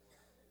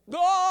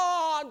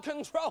 God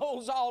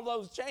controls all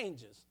those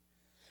changes.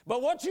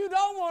 But what you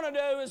don't want to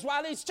do is,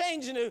 while He's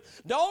changing you,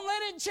 don't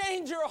let it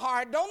change your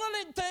heart. Don't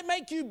let it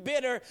make you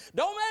bitter.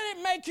 Don't let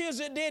it make you, as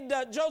it did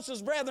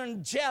Joseph's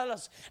brethren,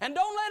 jealous. And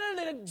don't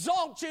let it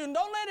exalt you. And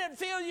don't let it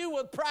fill you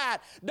with pride.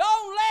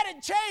 Don't let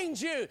it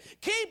change you.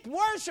 Keep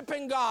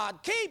worshiping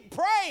God. Keep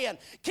praying.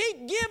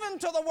 Keep giving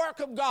to the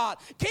work of God.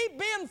 Keep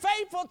being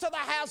faithful to the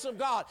house of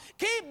God.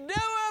 Keep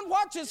doing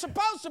what you're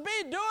supposed to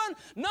be doing,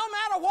 no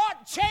matter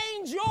what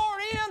change you're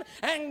in,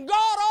 and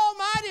God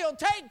Almighty will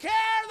take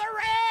care of the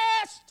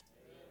rest.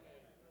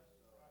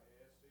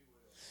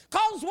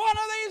 Because one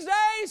of these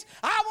days,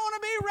 I want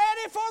to be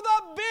ready for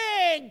the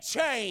big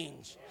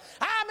change.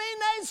 I mean,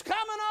 there's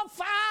coming a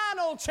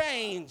final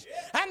change.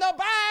 And the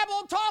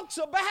Bible talks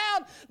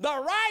about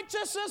the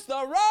righteousness,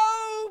 the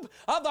robe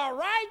of the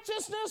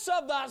righteousness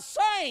of the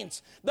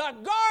saints. The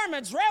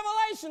garments,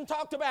 Revelation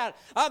talked about.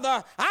 I'm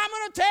going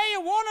to tell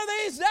you, one of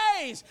these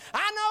days,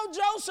 I know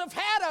Joseph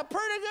had a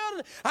pretty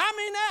good,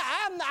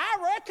 I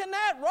reckon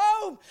that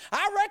robe,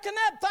 I reckon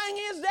that thing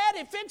his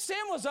daddy fixed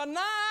him was a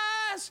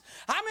nice,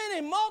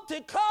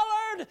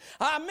 multicolored,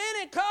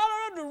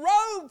 many-colored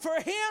robe for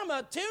him,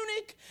 a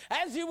tunic,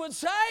 as you would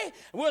say,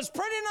 was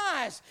pretty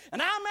nice.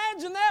 And I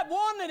imagine that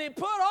one that he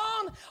put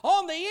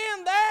on the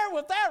end there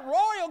with that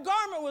royal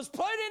garment was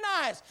pretty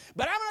nice.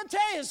 But I'm going to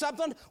tell you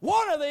something,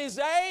 one of these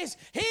days,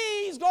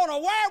 we're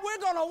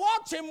going to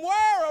watch him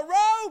wear a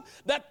robe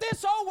that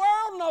this old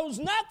world knows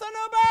nothing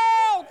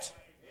about.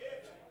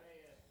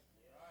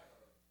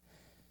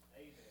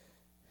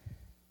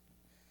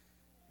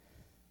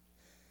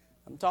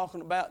 I'm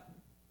talking about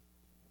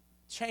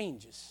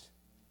changes.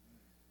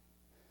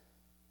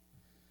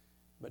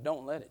 But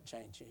don't let it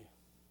change you.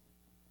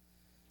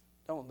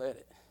 Don't let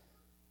it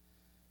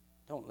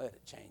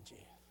change you.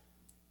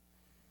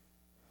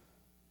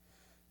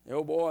 The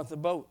old boy at the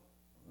boat,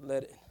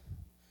 let it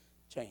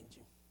change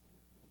him.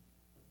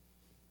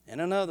 In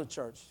another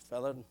church,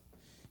 fella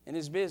in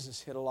his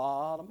business hit a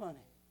lot of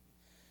money.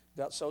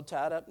 Got so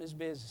tied up in his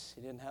business,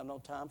 he didn't have no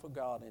time for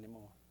God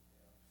anymore.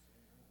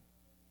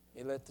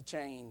 He let the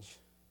change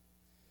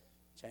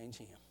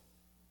him.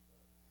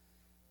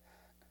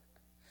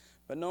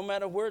 But no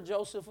matter where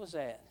Joseph was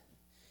at,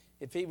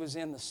 if he was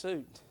in the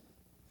suit,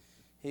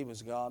 he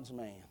was God's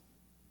man.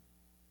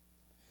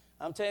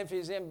 I'm telling you, if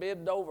he's in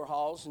bibbed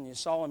overalls and you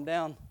saw him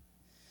down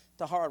at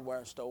the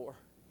hardware store,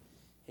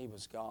 he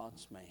was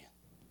God's man.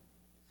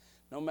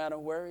 No matter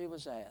where he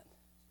was at,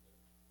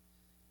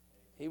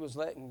 he was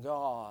letting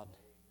God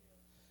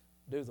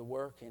do the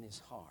work in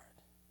his heart.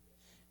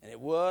 And it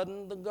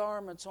wasn't the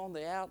garments on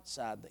the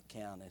outside that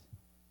counted.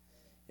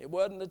 It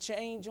wasn't the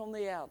change on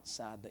the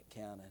outside that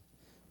counted.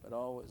 But it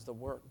was the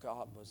work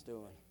God was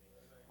doing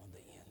on the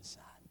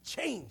inside.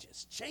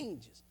 Changes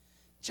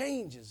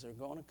are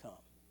going to come.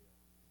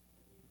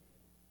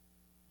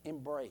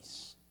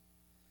 Embrace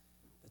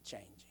the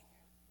changing.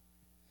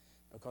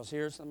 Because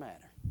here's the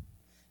matter.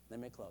 Let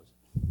me close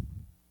it.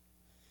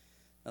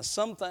 Now,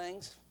 some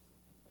things,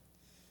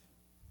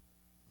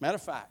 matter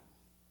of fact,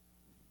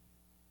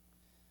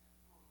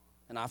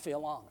 and I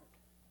feel honored.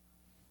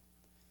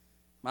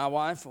 My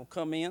wife will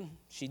come in.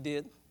 She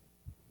did.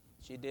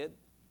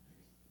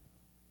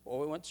 Well,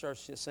 we went to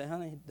church. She'll say,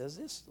 honey, does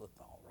this look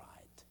all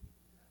right?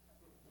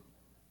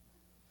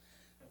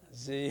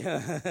 See?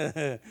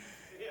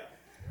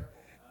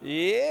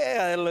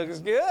 Yeah, it looks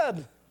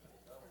good.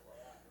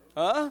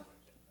 Huh?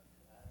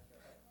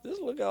 Does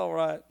it look all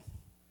right?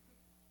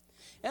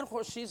 And, of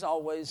course, she's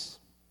always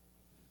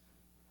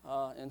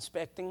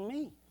inspecting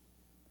me.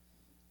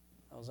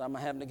 Because I'm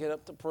having to get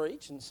up to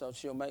preach, and so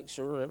she'll make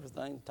sure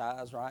everything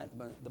ties right,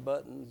 but the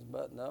button's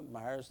buttoned up,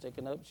 my hair's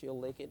sticking up, she'll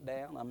lick it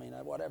down.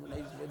 Whatever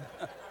needs to be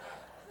done.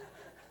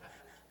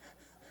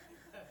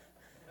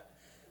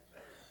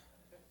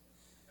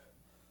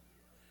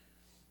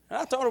 And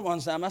I told her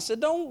one time, I said,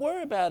 don't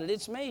worry about it,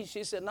 it's me.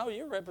 She said, no,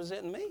 you're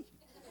representing me.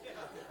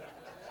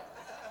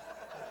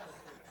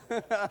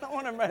 I don't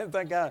want everybody to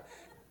think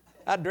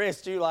I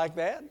dressed you like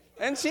that.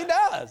 And she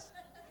does.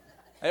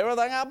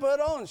 Everything I put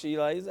on, she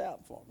lays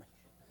out for me.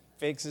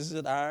 Fixes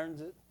it, irons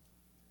it.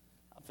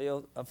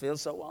 I feel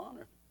so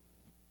honored.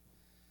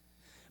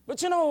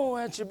 But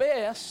at your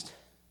best,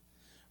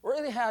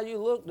 really how you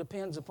look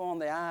depends upon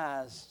the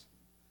eyes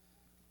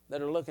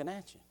that are looking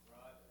at you.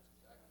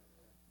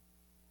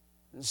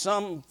 And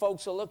some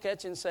folks will look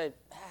at you and say,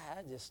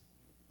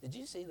 did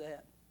you see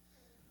that?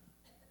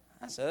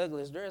 That's the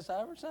ugliest dress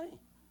I ever seen.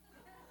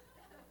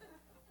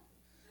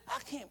 I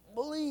can't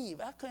believe,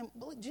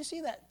 did you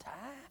see that tie?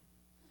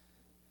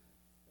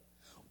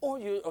 Or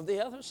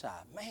the other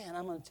side, man,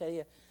 I'm going to tell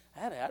you,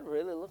 that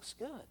really looks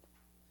good.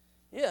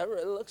 Yeah, it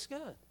really looks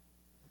good.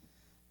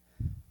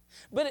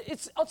 But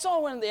it's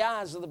all in the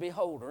eyes of the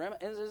beholder.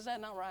 Is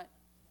that not right?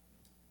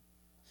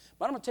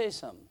 But I'm going to tell you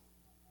something.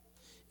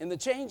 In the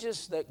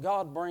changes that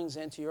God brings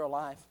into your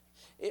life,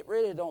 it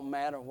really don't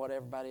matter what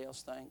everybody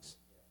else thinks.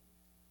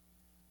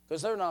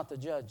 Because they're not the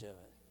judge of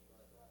it.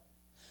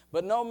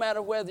 But no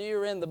matter whether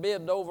you're in the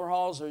bibbed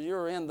overalls or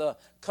you're in the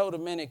coat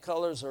of many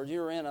colors or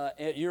you're in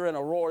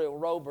a royal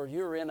robe or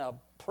you're in a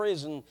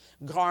prison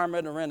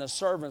garment or in a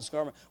servant's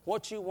garment,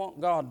 what you want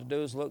God to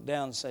do is look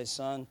down and say,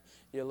 son,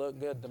 you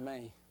look good to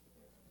me.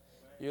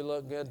 You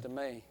look good to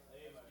me.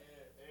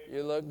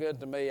 You look good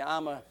to me.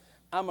 I'm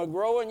a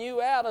growing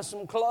you out of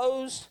some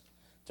clothes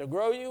to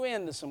grow you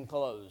into some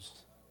clothes.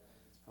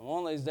 And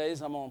one of these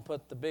days I'm going to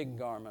put the big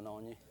garment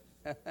on you.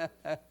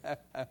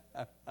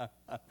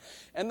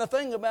 And the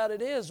thing about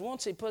it is,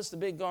 once he puts the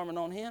big garment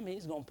on him,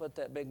 he's going to put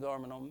that big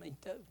garment on me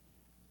too.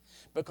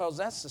 Because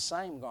that's the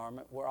same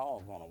garment we're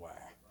all going to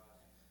wear.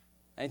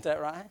 Ain't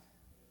that right?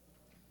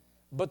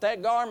 But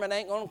that garment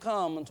ain't going to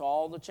come until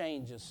all the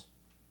changes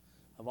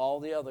of all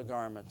the other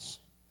garments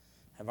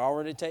have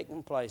already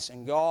taken place.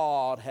 And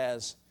God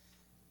has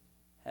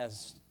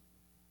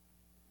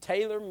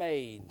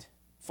tailor-made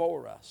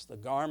for us the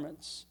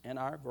garments and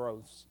our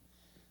growths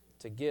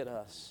to get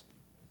us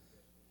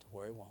to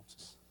where He wants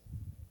us.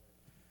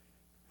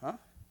 Huh?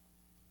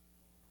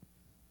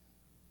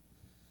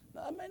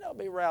 Now, that may not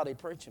be rowdy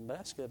preaching, but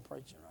that's good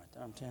preaching right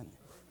there, I'm telling you.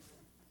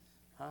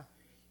 Huh?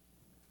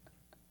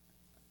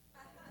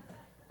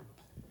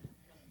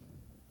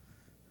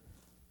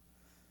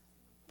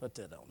 Put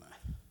that on there.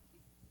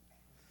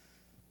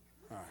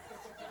 All right.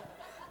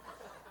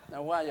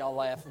 Now, why y'all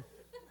laughing?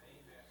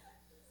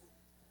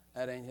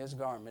 That ain't His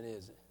garment,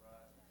 is it?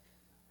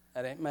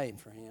 That ain't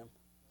made for Him.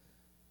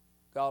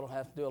 God will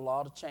have to do a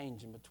lot of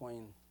changing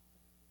between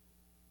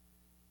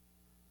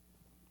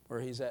where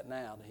He's at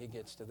now till He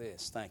gets to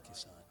this. Thank you,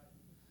 son.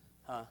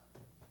 Huh?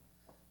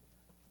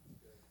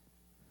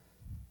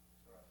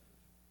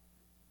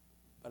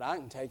 But I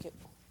can take it.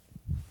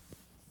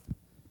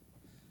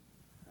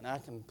 And I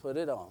can put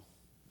it on.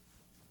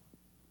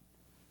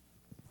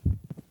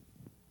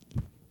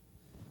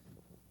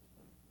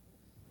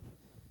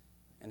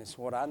 And it's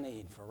what I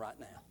need for right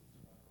now.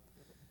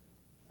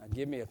 Now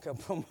give me a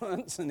couple of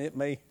months and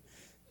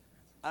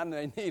I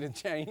may need a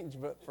change,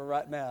 but for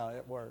right now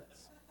it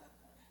works.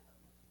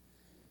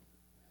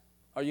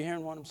 Are you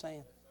hearing what I'm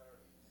saying?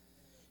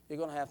 You're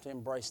going to have to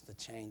embrace the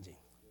changing.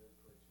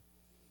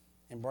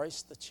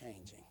 Embrace the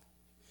changing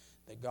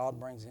that God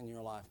brings in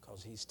your life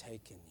because He's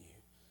taken you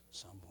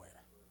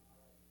somewhere.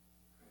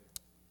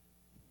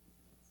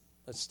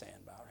 Let's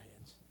stand by our heads.